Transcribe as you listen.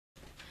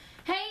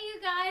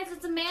guys,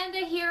 it's Amanda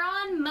here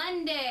on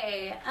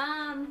Monday.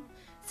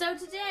 So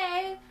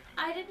today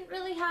I didn't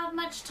really have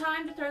much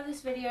time to throw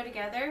this video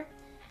together.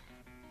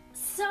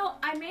 So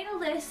I made a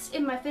list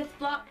in my 5th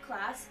block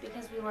class,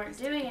 because we weren't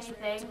doing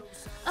anything,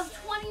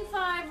 of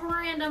 25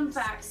 random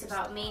facts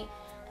about me,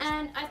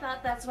 and I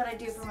thought that's what I'd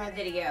do for my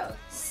video.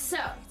 So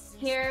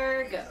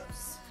here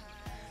goes.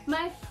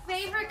 My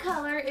favorite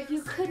color, if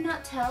you could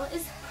not tell,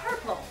 is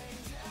purple.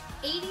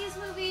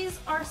 80s movies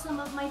are some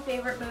of my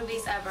favorite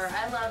movies ever.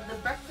 I love The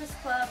Breakfast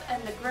Club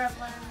and The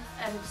Gremlins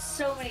and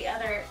so many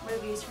other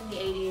movies from the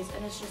 80s,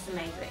 and it's just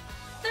amazing.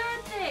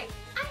 Third thing,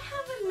 I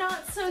have a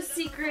not so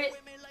secret,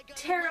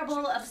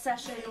 terrible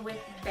obsession with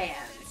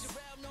bands.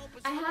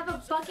 I have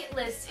a bucket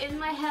list in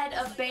my head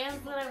of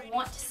bands that I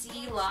want to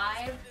see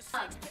live.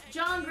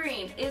 John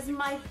Green is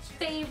my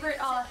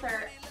favorite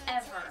author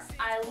ever.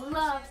 I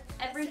love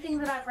everything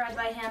that I've read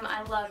by him.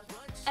 I love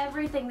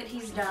everything that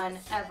he's done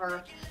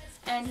ever.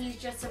 And he's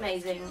just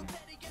amazing.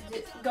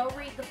 Go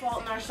read The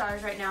Fault in Our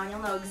Stars right now and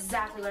you'll know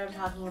exactly what I'm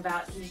talking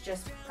about. He's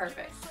just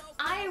perfect.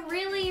 I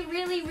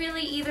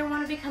really either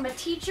want to become a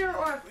teacher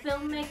or a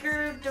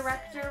filmmaker,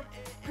 director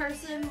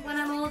person when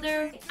I'm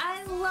older.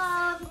 I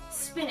love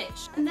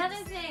spinach.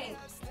 Another thing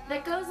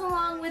that goes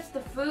along with the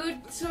food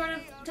sort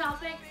of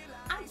topic,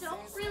 I don't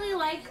really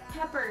like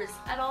peppers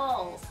at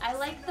all. I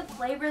like the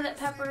flavor that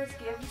peppers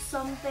give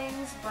some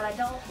things, but I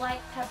don't like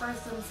peppers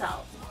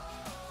themselves.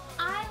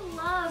 I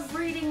love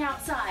reading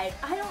outside.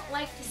 I don't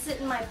like to sit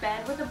in my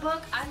bed with a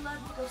book. I love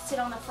to go sit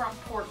on the front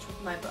porch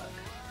with my book.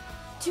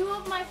 Two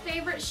of my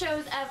favorite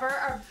shows ever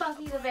are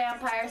Buffy the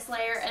Vampire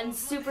Slayer and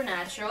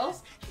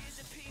Supernatural.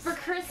 For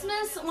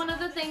Christmas, one of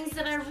the things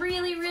that I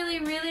really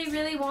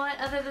want,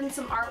 other than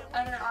some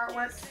other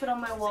artwork to put on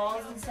my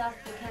walls and stuff,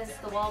 because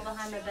the wall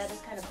behind my bed is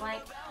kind of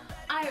blank,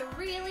 I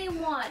really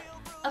want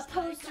a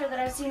poster that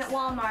I've seen at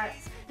Walmart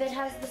that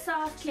has the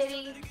soft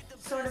kitty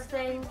sort of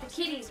thing, the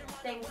kitty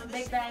thing from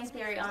Big Bang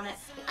Theory on it.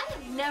 I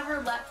have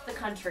never left the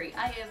country.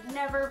 I have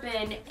never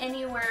been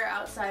anywhere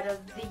outside of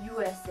the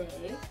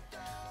USA,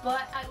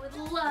 but I would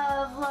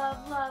love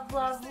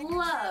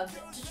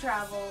to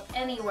travel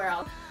anywhere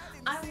else.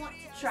 I want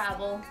to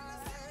travel.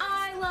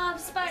 I love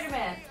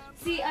Spider-Man.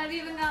 See, I've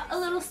even got a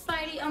little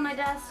Spidey on my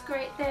desk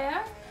right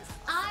there.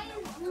 I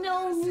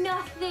know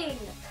nothing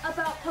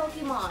about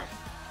Pokemon.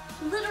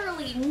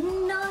 Literally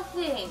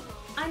nothing.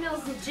 I know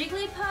who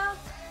Jigglypuff,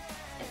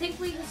 I think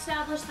we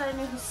established that I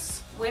knew who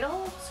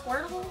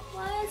Squirtle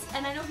was,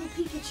 and I know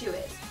who Pikachu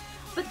is.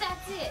 But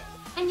that's it.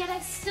 And yet I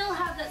still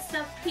have that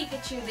stuffed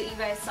Pikachu that you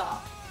guys saw.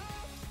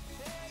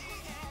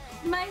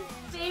 My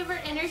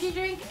favorite energy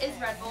drink is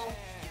Red Bull.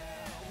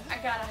 I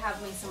gotta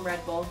have me some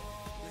Red Bull.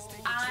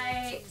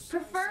 I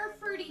prefer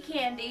fruity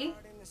candy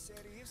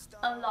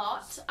a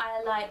lot.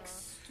 I like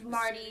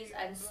Smarties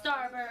and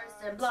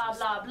Starburst and blah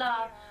blah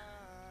blah.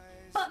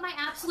 But my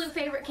absolute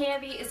favorite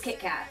candy is Kit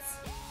Kats.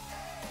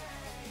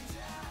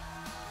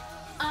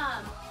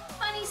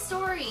 Funny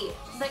story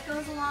that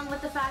goes along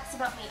with the facts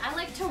about me. I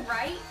like to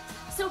write.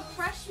 So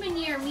freshman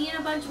year, me and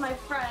a bunch of my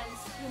friends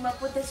came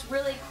up with this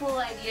really cool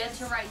idea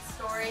to write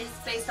stories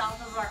based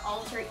off of our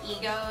alter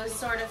egos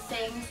sort of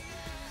things.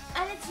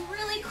 And it's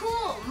really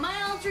cool. My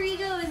alter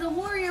ego is a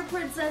warrior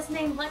princess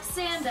named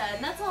Lexanda,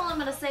 and that's all I'm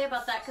going to say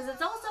about that because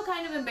it's also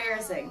kind of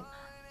embarrassing.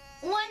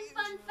 One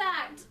fun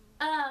fact,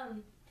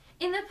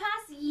 in the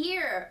past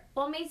year,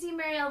 while Macy and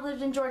Marielle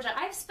lived in Georgia,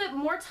 I've spent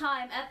more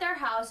time at their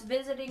house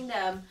visiting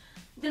them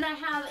than I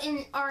have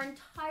in our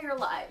entire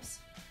lives.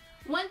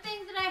 One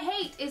thing that I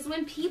hate is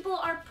when people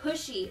are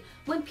pushy.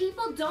 When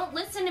people don't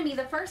listen to me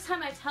the first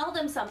time I tell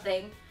them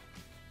something,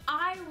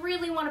 I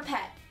really want a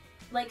pet.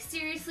 Like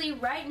seriously,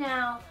 right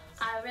now,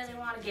 I really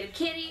want to get a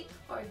kitty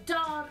or a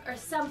dog or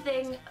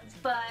something,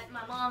 but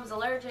my mom's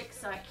allergic,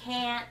 so I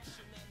can't.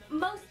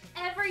 Most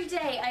every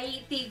day I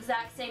eat the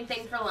exact same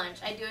thing for lunch.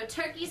 I do a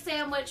turkey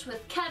sandwich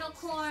with kettle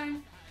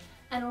corn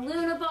and a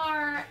Luna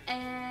bar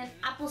and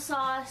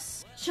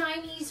applesauce.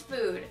 Chinese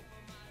food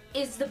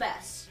is the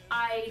best.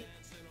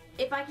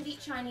 If I could eat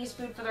Chinese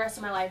food for the rest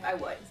of my life, I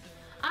would.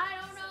 I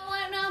don't know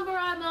what number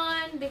I'm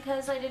on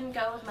because I didn't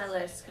go with my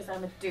list because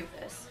I'm a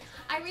doofus.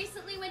 I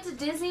recently went to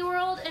Disney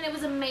World and it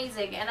was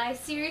amazing, and I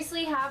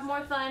seriously have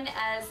more fun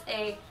as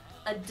a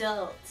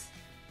adult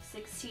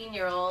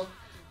 16-year-old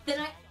than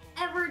I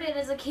ever did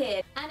as a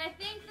kid. And I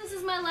think this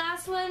is my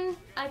last one.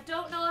 I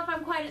don't know if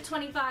I'm quite at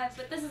 25,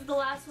 but this is the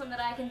last one that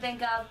I can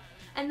think of,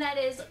 and that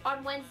is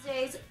on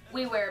Wednesdays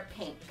we wear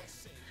pink.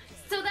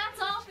 So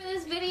that's all for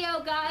this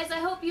video, guys. I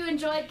hope you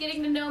enjoyed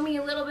getting to know me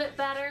a little bit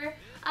better.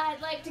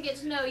 I'd like to get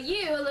to know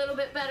you a little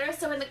bit better,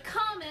 so in the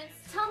comments,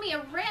 tell me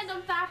a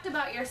random fact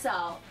about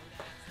yourself.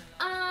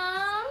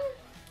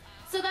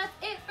 So that's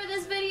it for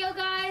this video,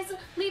 guys.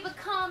 Leave a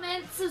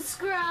comment,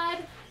 subscribe,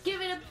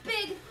 give it a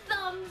big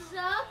thumbs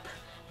up,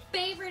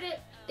 favorite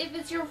it if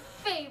it's your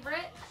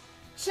favorite.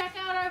 Check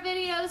out our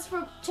videos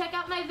check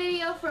out my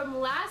video from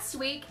last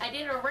week. I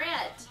did a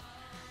rant.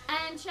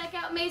 And check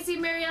out Macy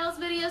and Marielle's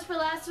videos for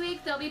last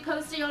week. They'll be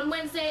posting on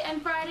Wednesday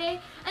and Friday.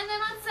 And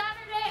then on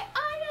Saturday,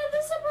 I did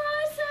the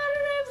surprise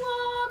Saturday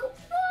vlog.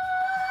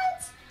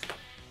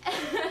 What?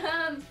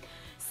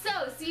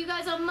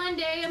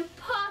 Friday and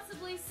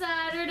possibly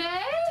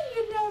Saturday.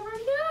 You never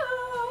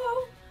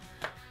know.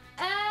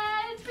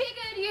 And be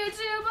good,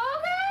 YouTube,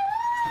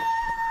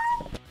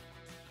 okay?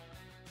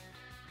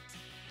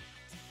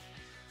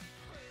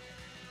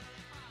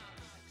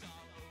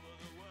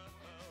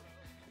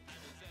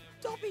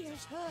 Dobby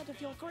has heard of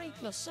your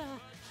greatness, sir,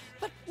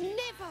 but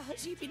never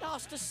has he been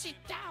asked to sit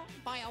down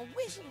by a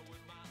wizard.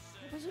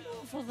 It was an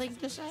awful thing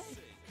to say.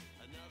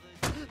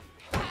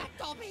 Bad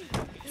Dobby!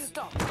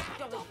 Stop!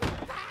 Dobby!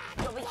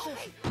 Dobby,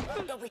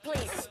 please! Dobby,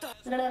 please, stop!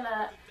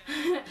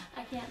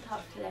 I can't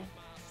talk today.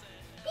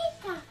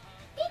 Pika,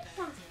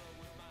 Pika,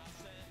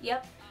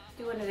 Yep,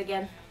 doing it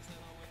again.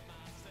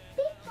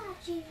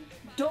 Pikachu.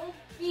 Don't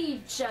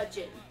be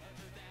judging.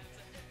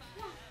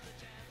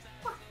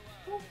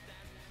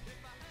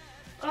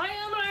 I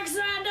am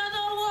Alexander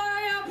the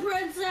Warrior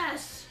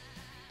Princess.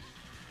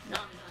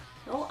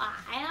 No, I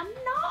am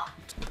not.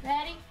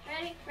 Ready,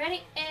 ready,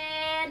 ready,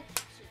 and...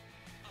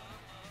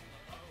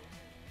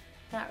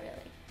 Not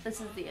really. This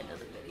is the end of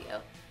the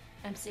video.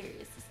 I'm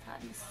serious this time.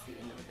 This is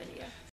the end of the video.